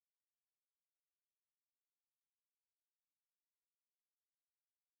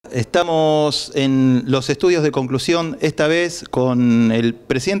Estamos en los estudios de conclusión, esta vez con el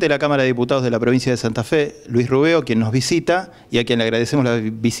presidente de la Cámara de Diputados de la provincia de Santa Fe, Luis Rubeo, quien nos visita y a quien le agradecemos la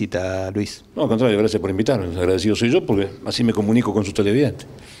visita, Luis. No, al contrario, gracias por invitarme. Agradecido soy yo porque así me comunico con sus televidentes.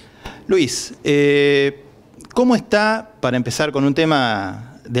 Luis, ¿cómo está, para empezar con un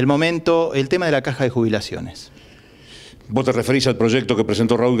tema del momento, el tema de la caja de jubilaciones? Vos te referís al proyecto que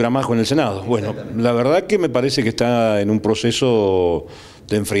presentó Raúl Gramajo en el Senado. Bueno, la verdad que me parece que está en un proceso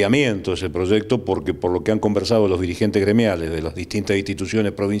de enfriamiento ese proyecto, porque por lo que han conversado los dirigentes gremiales de las distintas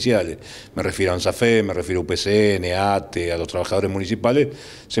instituciones provinciales, me refiero a ANSAFE, me refiero a UPCN, ATE, a los trabajadores municipales,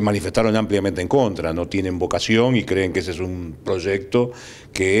 se manifestaron ampliamente en contra, no tienen vocación y creen que ese es un proyecto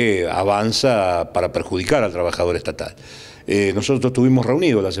que avanza para perjudicar al trabajador estatal. Nosotros estuvimos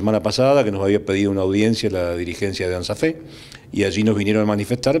reunidos la semana pasada, que nos había pedido una audiencia la dirigencia de ANSAFE, y allí nos vinieron a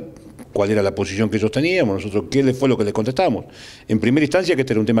manifestar cuál era la posición que ellos teníamos. Nosotros, ¿qué fue lo que les contestamos? En primera instancia, que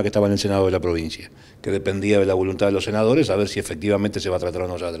este era un tema que estaba en el Senado de la provincia, que dependía de la voluntad de los senadores, a ver si efectivamente se va a tratar o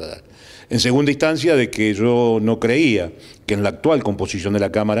no se va a tratar. En segunda instancia, de que yo no creía que en la actual composición de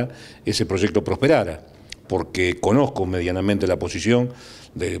la Cámara ese proyecto prosperara, porque conozco medianamente la posición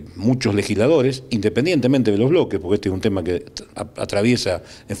de muchos legisladores, independientemente de los bloques, porque este es un tema que atraviesa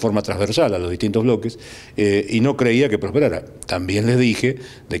en forma transversal a los distintos bloques, y no creía que prosperara. También les dije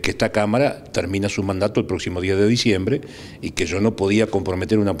de que esta Cámara termina su mandato el próximo 10 de diciembre y que yo no podía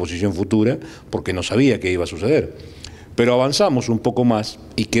comprometer una posición futura porque no sabía qué iba a suceder. Pero avanzamos un poco más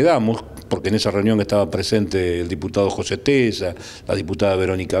y quedamos, porque en esa reunión estaba presente el diputado José Tesa, la diputada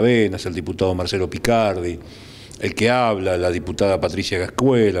Verónica Venas, el diputado Marcelo Picardi, el que habla, la diputada Patricia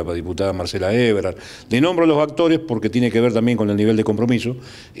Gascuela, la diputada Marcela Ebrard. Le nombro a los actores porque tiene que ver también con el nivel de compromiso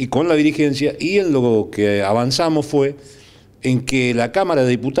y con la dirigencia, y en lo que avanzamos fue en que la Cámara de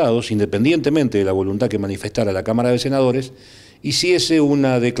Diputados, independientemente de la voluntad que manifestara la Cámara de Senadores, hiciese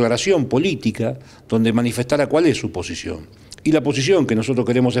una declaración política donde manifestara cuál es su posición. Y la posición que nosotros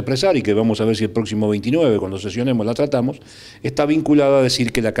queremos expresar, y que vamos a ver si el próximo 29, cuando sesionemos, la tratamos, está vinculada a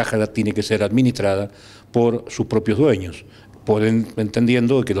decir que la caja tiene que ser administrada por sus propios dueños,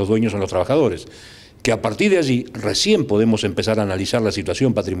 entendiendo que los dueños son los trabajadores. Que a partir de allí recién podemos empezar a analizar la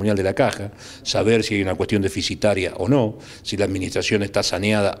situación patrimonial de la caja, saber si hay una cuestión deficitaria o no, si la administración está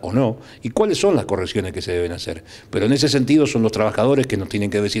saneada o no, y cuáles son las correcciones que se deben hacer. Pero en ese sentido son los trabajadores que nos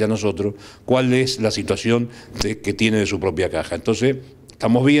tienen que decir a nosotros cuál es la situación que tiene de su propia caja. Entonces,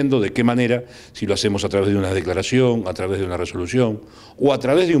 estamos viendo de qué manera, si lo hacemos a través de una declaración, a través de una resolución, o a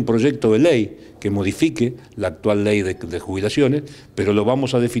través de un proyecto de ley que modifique la actual ley de jubilaciones, pero lo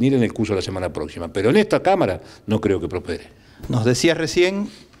vamos a definir en el curso de la semana próxima. Pero en esta Cámara no creo que prospere. Nos decías recién,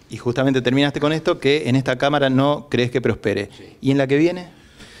 y justamente terminaste con esto, que en esta Cámara no crees que prospere. Sí. ¿Y en la que viene?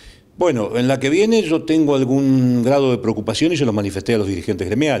 Bueno, en la que viene yo tengo algún grado de preocupación y se lo manifesté a los dirigentes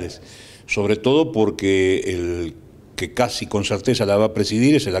gremiales, sobre todo porque el que casi con certeza la va a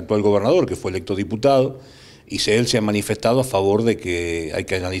presidir es el actual gobernador, que fue electo diputado, y él se ha manifestado a favor de que hay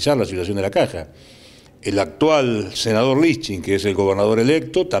que analizar la situación de la caja. El actual senador Lichtin, que es el gobernador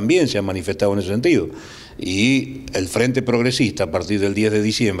electo, también se ha manifestado en ese sentido. Y el Frente Progresista, a partir del 10 de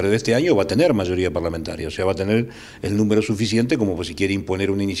diciembre de este año, va a tener mayoría parlamentaria, o sea, va a tener el número suficiente como pues, si quiere imponer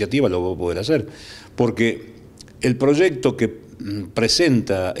una iniciativa, lo va a poder hacer. Porque el proyecto que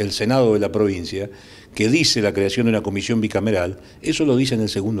presenta el Senado de la provincia, que dice la creación de una comisión bicameral, eso lo dice en el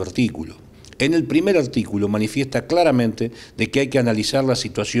segundo artículo. En el primer artículo manifiesta claramente de que hay que analizar la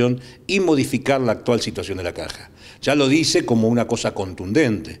situación y modificar la actual situación de la caja. Ya lo dice como una cosa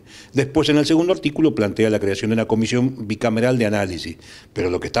contundente. Después, en el segundo artículo, plantea la creación de una comisión bicameral de análisis, pero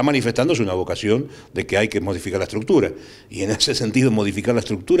lo que está manifestando es una vocación de que hay que modificar la estructura. Y en ese sentido, modificar la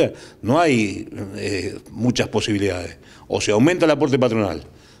estructura, no hay muchas posibilidades. O se aumenta el aporte patronal,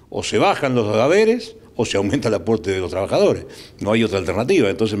 o se bajan los haberes, o se aumenta el aporte de los trabajadores. No hay otra alternativa.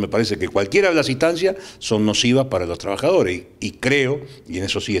 Entonces me parece que cualquiera de las instancias son nocivas para los trabajadores. Y creo, y en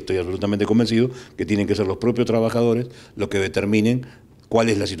eso sí estoy absolutamente convencido, que tienen que ser los propios trabajadores los que determinen cuál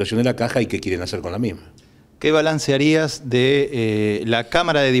es la situación de la caja y qué quieren hacer con la misma. ¿Qué balance harías de la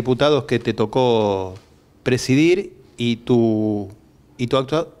Cámara de Diputados que te tocó presidir y tu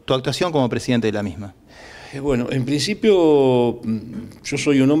actuación como presidente de la misma? Bueno, en principio yo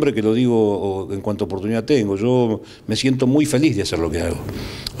soy un hombre que lo digo en cuanto oportunidad tengo. Yo me siento muy feliz de hacer lo que hago.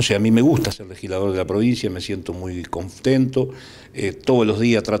 O sea, a mí me gusta ser legislador de la provincia, me siento muy contento. Todos los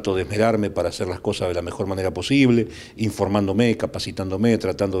días trato de esmerarme para hacer las cosas de la mejor manera posible, informándome, capacitándome,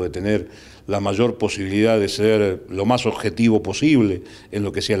 tratando de tener la mayor posibilidad de ser lo más objetivo posible en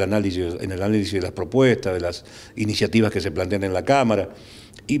lo que sea el análisis de las propuestas, de las iniciativas que se plantean en la Cámara.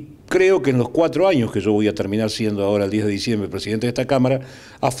 Y creo que en los 4 años que yo voy a terminar siendo ahora el 10 de diciembre presidente de esta Cámara,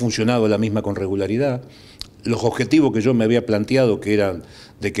 ha funcionado la misma con regularidad. Los objetivos que yo me había planteado, que eran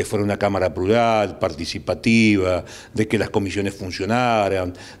de que fuera una Cámara plural, participativa, de que las comisiones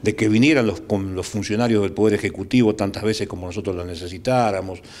funcionaran, de que vinieran los funcionarios del Poder Ejecutivo tantas veces como nosotros lo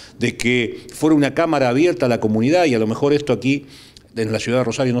necesitáramos, de que fuera una Cámara abierta a la comunidad, y a lo mejor esto aquí en la ciudad de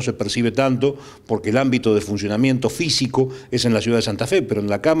Rosario no se percibe tanto porque el ámbito de funcionamiento físico es en la ciudad de Santa Fe, pero en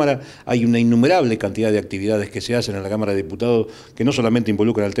la Cámara hay una innumerable cantidad de actividades que se hacen en la Cámara de Diputados que no solamente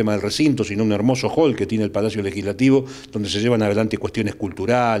involucran el tema del recinto, sino un hermoso hall que tiene el Palacio Legislativo, donde se llevan adelante cuestiones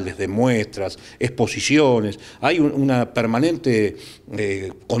culturales, de muestras, exposiciones. Hay una permanente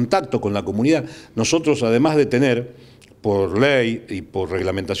contacto con la comunidad. Nosotros, además de tener por ley y por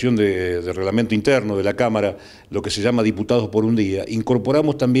reglamentación de reglamento interno de la Cámara, lo que se llama diputados por un día,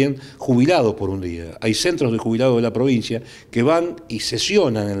 incorporamos también jubilados por un día. Hay centros de jubilados de la provincia que van y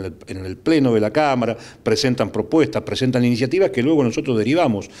sesionan en el pleno de la Cámara, presentan propuestas, presentan iniciativas que luego nosotros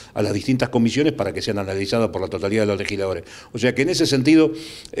derivamos a las distintas comisiones para que sean analizadas por la totalidad de los legisladores. O sea que en ese sentido,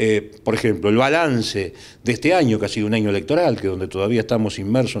 por ejemplo, el balance de este año, que ha sido un año electoral, que donde todavía estamos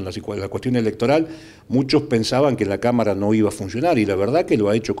inmersos en la cuestión electoral, muchos pensaban que la Cámara no iba a funcionar, y la verdad que lo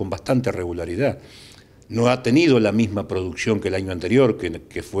ha hecho con bastante regularidad. No ha tenido la misma producción que el año anterior,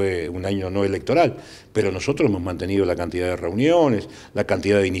 que fue un año no electoral, pero nosotros hemos mantenido la cantidad de reuniones, la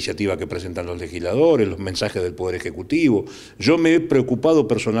cantidad de iniciativas que presentan los legisladores, los mensajes del Poder Ejecutivo. Yo me he preocupado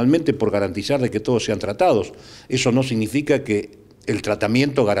personalmente por garantizar de que todos sean tratados. Eso no significa que el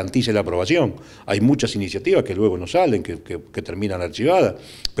tratamiento garantice la aprobación. Hay muchas iniciativas que luego no salen, que terminan archivadas,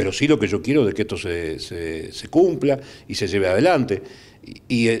 pero sí lo que yo quiero de que esto se cumpla y se lleve adelante.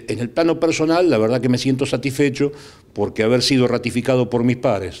 Y en el plano personal, la verdad que me siento satisfecho porque haber sido ratificado por mis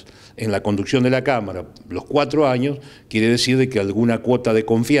pares en la conducción de la Cámara los 4 años, quiere decir de que alguna cuota de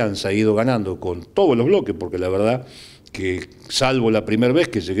confianza he ido ganando con todos los bloques, porque la verdad que salvo la primera vez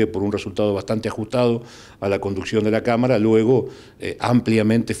que llegué por un resultado bastante ajustado a la conducción de la Cámara, luego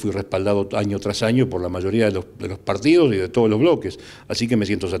ampliamente fui respaldado año tras año por la mayoría de los partidos y de todos los bloques, así que me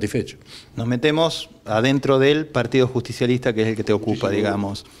siento satisfecho. Nos metemos adentro del Partido Justicialista, que es el que te ocupa, sí,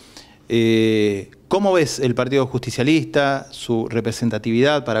 digamos. ¿Cómo ves el Partido Justicialista, su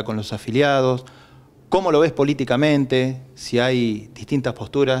representatividad para con los afiliados? ¿Cómo lo ves políticamente? Si hay distintas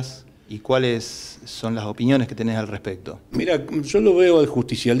posturas y cuáles son las opiniones que tenés al respecto. Mira, yo lo veo al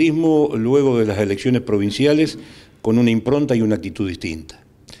justicialismo luego de las elecciones provinciales con una impronta y una actitud distinta.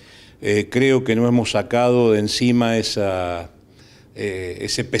 Creo que no hemos sacado de encima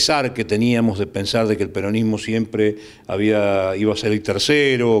ese pesar que teníamos de pensar de que el peronismo siempre iba a ser el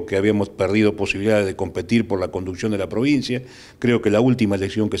tercero, que habíamos perdido posibilidades de competir por la conducción de la provincia. Creo que la última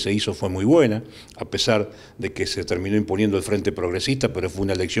elección que se hizo fue muy buena, a pesar de que se terminó imponiendo el Frente Progresista, pero fue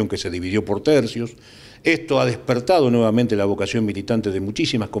una elección que se dividió por tercios. Esto ha despertado nuevamente la vocación militante de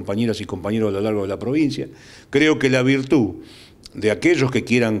muchísimas compañeras y compañeros a lo largo de la provincia. Creo que la virtud de aquellos que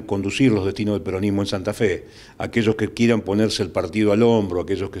quieran conducir los destinos del peronismo en Santa Fe, aquellos que quieran ponerse el partido al hombro,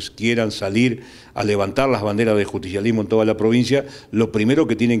 aquellos que quieran salir a levantar las banderas del justicialismo en toda la provincia, lo primero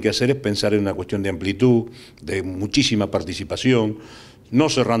que tienen que hacer es pensar en una cuestión de amplitud, de muchísima participación, no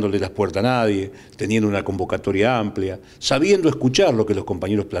cerrándole las puertas a nadie, teniendo una convocatoria amplia, sabiendo escuchar lo que los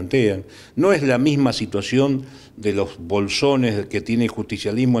compañeros plantean. No es la misma situación de los bolsones que tiene el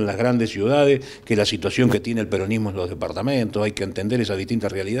justicialismo en las grandes ciudades que la situación que tiene el peronismo en los departamentos. Hay que entender esas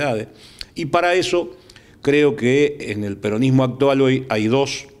distintas realidades. Y para eso creo que en el peronismo actual hoy hay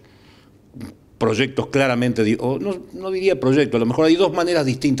 2 proyectos claramente, o no diría proyectos, a lo mejor hay 2 maneras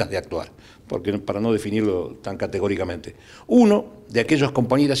distintas de actuar, porque para no definirlo tan categóricamente. Uno, de aquellos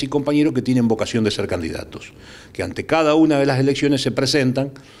compañeras y compañeros que tienen vocación de ser candidatos, que ante cada una de las elecciones se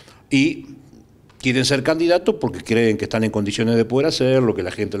presentan y quieren ser candidatos porque creen que están en condiciones de poder hacerlo, que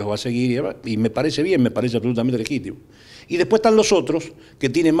la gente los va a seguir, y me parece bien, me parece absolutamente legítimo. Y después están los otros que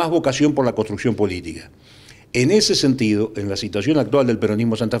tienen más vocación por la construcción política. En ese sentido, en la situación actual del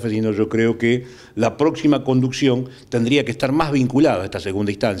peronismo santafesino, yo creo que la próxima conducción tendría que estar más vinculada a esta segunda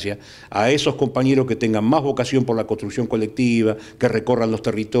instancia, a esos compañeros que tengan más vocación por la construcción colectiva, que recorran los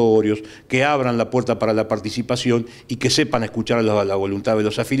territorios, que abran la puerta para la participación y que sepan escuchar a la voluntad de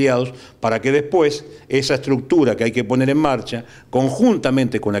los afiliados, para que después esa estructura que hay que poner en marcha,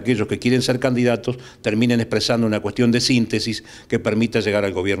 conjuntamente con aquellos que quieren ser candidatos, terminen expresando una cuestión de síntesis que permita llegar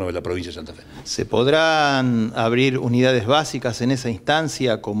al gobierno de la provincia de Santa Fe. ¿Se podrán abrir unidades básicas en esa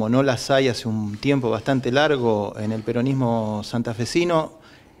instancia, como no las hay hace un tiempo bastante largo en el peronismo santafesino,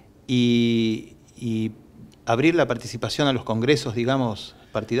 y abrir la participación a los congresos, digamos,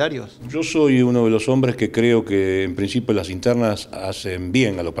 partidarios? Yo soy uno de los hombres que creo que en principio las internas hacen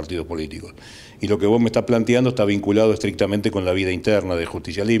bien a los partidos políticos. Y lo que vos me estás planteando está vinculado estrictamente con la vida interna del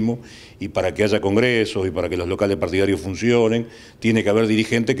justicialismo, y para que haya congresos y para que los locales partidarios funcionen, tiene que haber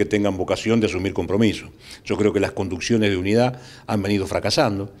dirigentes que tengan vocación de asumir compromiso. Yo creo que las conducciones de unidad han venido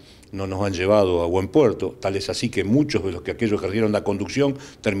fracasando, no nos han llevado a buen puerto, tal es así que muchos de los que aquellos ejercieron la conducción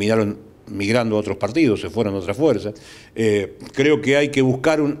terminaron migrando a otros partidos, se fueron a otras fuerzas. Creo que hay que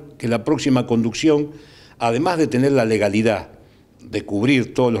buscar que la próxima conducción, además de tener la legalidad de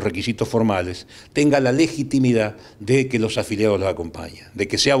cubrir todos los requisitos formales, tenga la legitimidad de que los afiliados los acompañen, de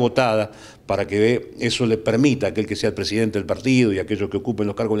que sea votada para que eso le permita a aquel que sea el presidente del partido y a aquellos que ocupen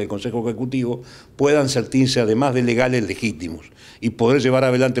los cargos del Consejo Ejecutivo puedan sentirse, además de legales, legítimos y poder llevar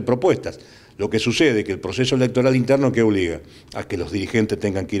adelante propuestas. Lo que sucede es que el proceso electoral interno que obliga a que los dirigentes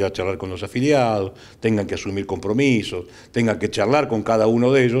tengan que ir a charlar con los afiliados, tengan que asumir compromisos, tengan que charlar con cada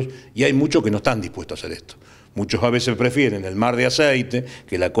uno de ellos, y hay muchos que no están dispuestos a hacer esto. Muchos a veces prefieren el mar de aceite,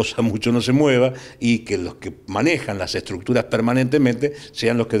 que la cosa mucho no se mueva, y que los que manejan las estructuras permanentemente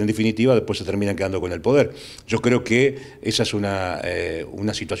sean los que en definitiva después se terminan quedando con el poder. Yo creo que esa es una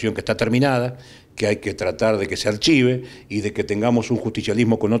situación que está terminada, que hay que tratar de que se archive y de que tengamos un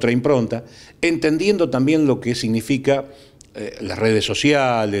justicialismo con otra impronta, entendiendo también lo que significa las redes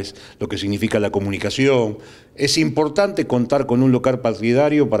sociales, lo que significa la comunicación. Es importante contar con un local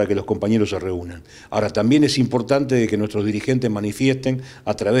partidario para que los compañeros se reúnan. Ahora, también es importante que nuestros dirigentes manifiesten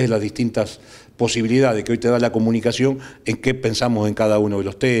a través de las distintas posibilidades que hoy te da la comunicación en qué pensamos en cada uno de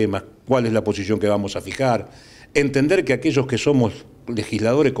los temas, cuál es la posición que vamos a fijar. Entender que aquellos que somos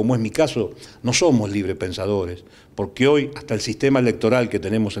legisladores, como es mi caso, no somos librepensadores, porque hoy hasta el sistema electoral que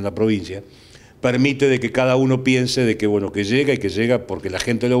tenemos en la provincia permite de que cada uno piense de que, bueno, que llega y que llega porque la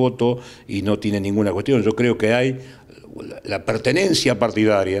gente lo votó y no tiene ninguna cuestión. Yo creo que hay la pertenencia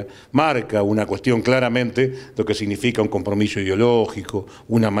partidaria, marca una cuestión claramente, lo que significa un compromiso ideológico,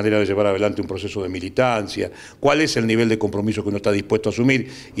 una manera de llevar adelante un proceso de militancia, cuál es el nivel de compromiso que uno está dispuesto a asumir.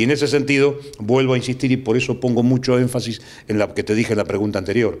 Y en ese sentido, vuelvo a insistir y por eso pongo mucho énfasis en lo que te dije en la pregunta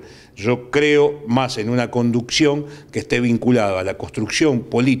anterior. Yo creo más en una conducción que esté vinculada a la construcción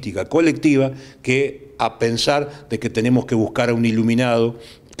política colectiva que a pensar de que tenemos que buscar a un iluminado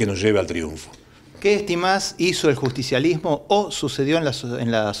que nos lleve al triunfo. ¿Qué estimás hizo el justicialismo o sucedió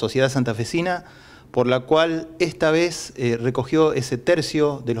en la sociedad santafesina por la cual esta vez recogió ese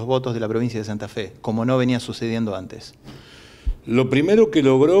tercio de los votos de la provincia de Santa Fe, como no venía sucediendo antes? Lo primero que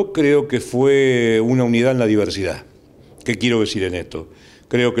logró creo que fue una unidad en la diversidad. ¿Qué quiero decir en esto?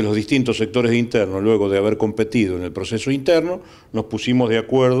 Creo que los distintos sectores internos, luego de haber competido en el proceso interno, nos pusimos de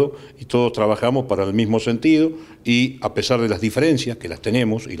acuerdo y todos trabajamos para el mismo sentido y a pesar de las diferencias, que las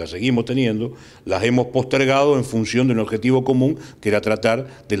tenemos y las seguimos teniendo, las hemos postergado en función de un objetivo común que era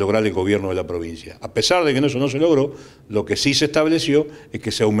tratar de lograr el gobierno de la provincia. A pesar de que eso no se logró, lo que sí se estableció es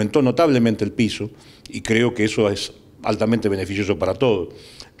que se aumentó notablemente el piso y creo que eso es altamente beneficioso para todos.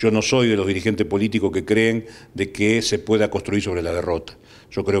 Yo no soy de los dirigentes políticos que creen de que se pueda construir sobre la derrota.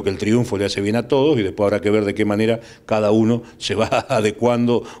 Yo creo que el triunfo le hace bien a todos y después habrá que ver de qué manera cada uno se va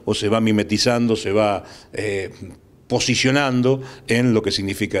adecuando o se va mimetizando, se va posicionando en lo que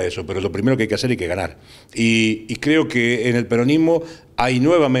significa eso. Pero lo primero que hay que hacer es que ganar. Y creo que en el peronismo hay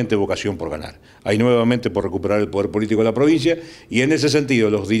nuevamente vocación por ganar. Hay nuevamente por recuperar el poder político de la provincia y en ese sentido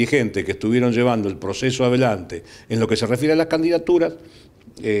los dirigentes que estuvieron llevando el proceso adelante en lo que se refiere a las candidaturas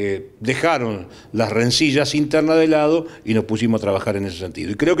dejaron las rencillas internas de lado y nos pusimos a trabajar en ese sentido.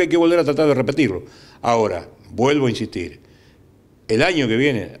 Y creo que hay que volver a tratar de repetirlo. Ahora, vuelvo a insistir, el año que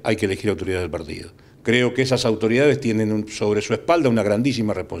viene hay que elegir autoridades del partido. Creo que esas autoridades tienen sobre su espalda una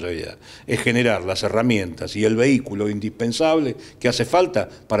grandísima responsabilidad. Es generar las herramientas y el vehículo indispensable que hace falta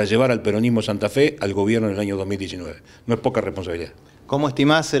para llevar al peronismo Santa Fe al gobierno en el año 2019. No es poca responsabilidad. ¿Cómo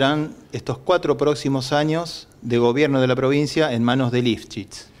estimás serán estos 4 próximos años de gobierno de la provincia en manos de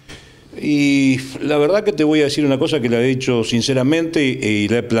Lifchitz? Y la verdad que te voy a decir una cosa que la he dicho sinceramente y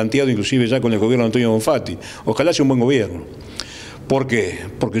la he planteado inclusive ya con el gobierno de Antonio Bonfatti. Ojalá sea un buen gobierno. ¿Por qué?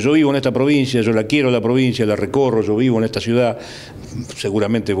 Porque yo vivo en esta provincia, yo la quiero la provincia, la recorro, yo vivo en esta ciudad,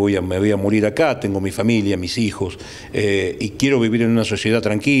 seguramente me voy a morir acá, tengo mi familia, mis hijos, y quiero vivir en una sociedad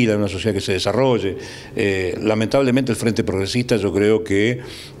tranquila, en una sociedad que se desarrolle. Lamentablemente el Frente Progresista yo creo que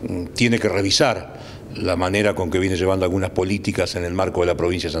tiene que revisar la manera con que viene llevando algunas políticas en el marco de la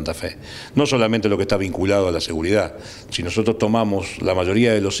provincia de Santa Fe. No solamente lo que está vinculado a la seguridad. Si nosotros tomamos la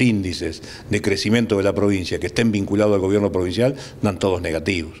mayoría de los índices de crecimiento de la provincia que estén vinculados al gobierno provincial, dan todos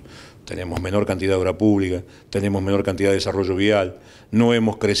negativos. Tenemos menor cantidad de obra pública, tenemos menor cantidad de desarrollo vial, no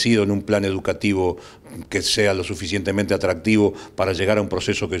hemos crecido en un plan educativo que sea lo suficientemente atractivo para llegar a un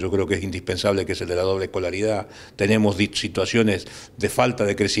proceso que yo creo que es indispensable, que es el de la doble escolaridad. Tenemos situaciones de falta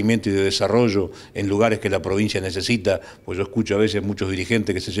de crecimiento y de desarrollo en lugares que la provincia necesita, pues yo escucho a veces muchos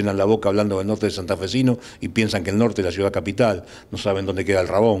dirigentes que se llenan la boca hablando del norte de santafesino y piensan que el norte es la ciudad capital, no saben dónde queda el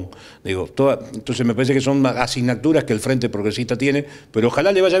Rabón. Digo, entonces me parece que son asignaturas que el Frente Progresista tiene, pero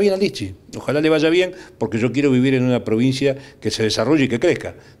ojalá le vaya bien al Lichi, ojalá le vaya bien, porque yo quiero vivir en una provincia que se desarrolle y que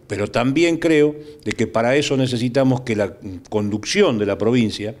crezca, pero también creo de que para eso necesitamos que la conducción de la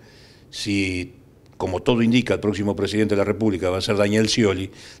provincia, si como todo indica el próximo presidente de la República va a ser Daniel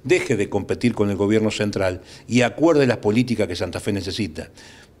Scioli, deje de competir con el gobierno central y acuerde las políticas que Santa Fe necesita.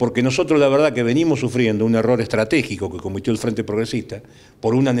 Porque nosotros la verdad que venimos sufriendo un error estratégico que cometió el Frente Progresista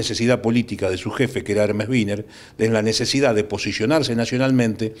por una necesidad política de su jefe, que era Hermes Wiener, de la necesidad de posicionarse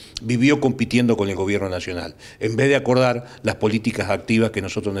nacionalmente, vivió compitiendo con el gobierno nacional, en vez de acordar las políticas activas que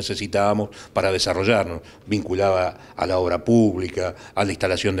nosotros necesitábamos para desarrollarnos, vinculada a la obra pública, a la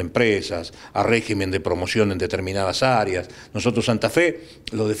instalación de empresas, a régimen de promoción en determinadas áreas. Nosotros Santa Fe,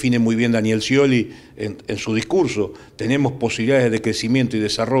 lo define muy bien Daniel Scioli en su discurso, tenemos posibilidades de crecimiento y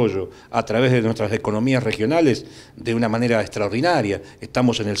desarrollo a través de nuestras economías regionales de una manera extraordinaria.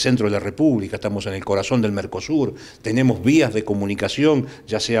 Estamos en el centro de la República, estamos en el corazón del Mercosur, tenemos vías de comunicación,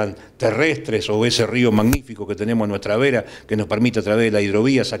 ya sean terrestres o ese río magnífico que tenemos a nuestra vera, que nos permite a través de la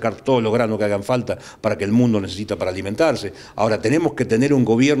hidrovía sacar todos los granos que hagan falta para que el mundo necesita para alimentarse. Ahora tenemos que tener un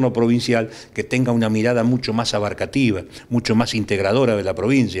gobierno provincial que tenga una mirada mucho más abarcativa, mucho más integradora de la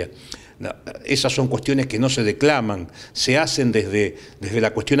provincia. Esas son cuestiones que no se declaman, se hacen desde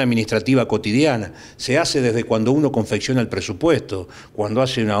la cuestión administrativa cotidiana, se hace desde cuando uno confecciona el presupuesto, cuando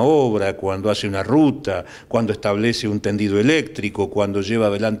hace una obra, cuando hace una ruta, cuando establece un tendido eléctrico, cuando lleva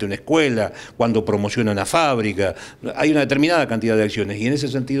adelante una escuela, cuando promociona una fábrica. Hay una determinada cantidad de acciones y en ese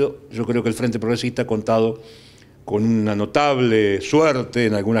sentido yo creo que el Frente Progresista ha contado con una notable suerte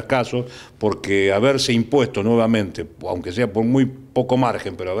en algunos casos, porque haberse impuesto nuevamente, aunque sea por muy poco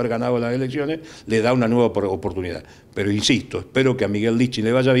margen, pero haber ganado las elecciones, le da una nueva oportunidad. Pero insisto, espero que a Miguel Lichi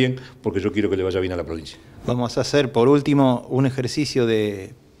le vaya bien, porque yo quiero que le vaya bien a la provincia. Vamos a hacer, por último, un ejercicio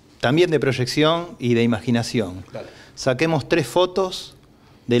también de proyección y de imaginación. Dale. Saquemos 3 fotos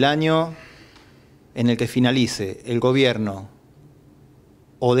del año en el que finalice el gobierno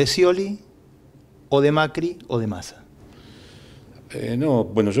o de Scioli, o de Macri o de Massa. No,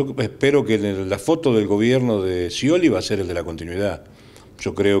 bueno, yo espero que la foto del gobierno de Scioli va a ser el de la continuidad.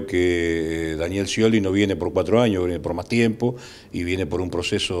 Yo creo que Daniel Scioli no viene por 4 años, viene por más tiempo y viene por un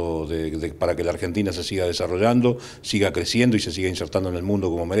proceso para que la Argentina se siga desarrollando, siga creciendo y se siga insertando en el mundo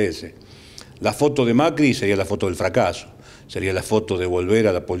como merece. La foto de Macri sería la foto del fracaso. Sería la foto de volver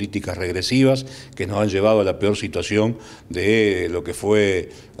a las políticas regresivas que nos han llevado a la peor situación de lo que fue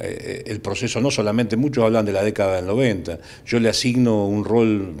el proceso, no solamente, muchos hablan de la década del 90, yo le asigno un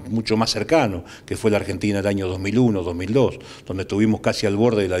rol mucho más cercano, que fue la Argentina del año 2001, 2002, donde estuvimos casi al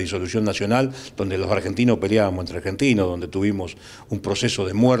borde de la disolución nacional, donde los argentinos peleábamos entre argentinos, donde tuvimos un proceso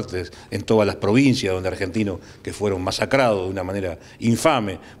de muertes en todas las provincias, donde argentinos que fueron masacrados de una manera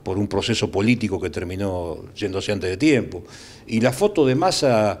infame por un proceso político que terminó yéndose antes de tiempo. Y la foto de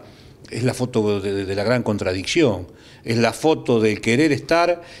Massa es la foto de la gran contradicción, es la foto del querer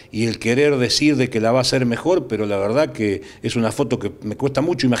estar y el querer decir de que la va a hacer mejor, pero la verdad que es una foto que me cuesta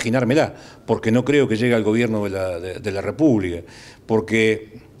mucho imaginármela, porque no creo que llegue al gobierno de la República,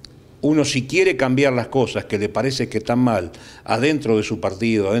 porque uno si quiere cambiar las cosas que le parece que están mal adentro de su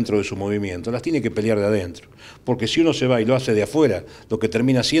partido, adentro de su movimiento, las tiene que pelear de adentro. Porque si uno se va y lo hace de afuera, lo que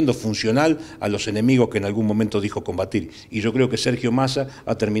termina siendo funcional a los enemigos que en algún momento dijo combatir. Y yo creo que Sergio Massa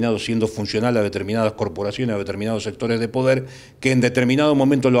ha terminado siendo funcional a determinadas corporaciones, a determinados sectores de poder, que en determinado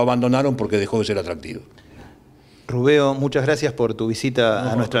momento lo abandonaron porque dejó de ser atractivo. Rubeo, muchas gracias por tu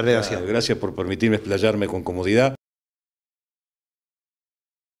visita a nuestra redacción. Gracias por permitirme explayarme con comodidad.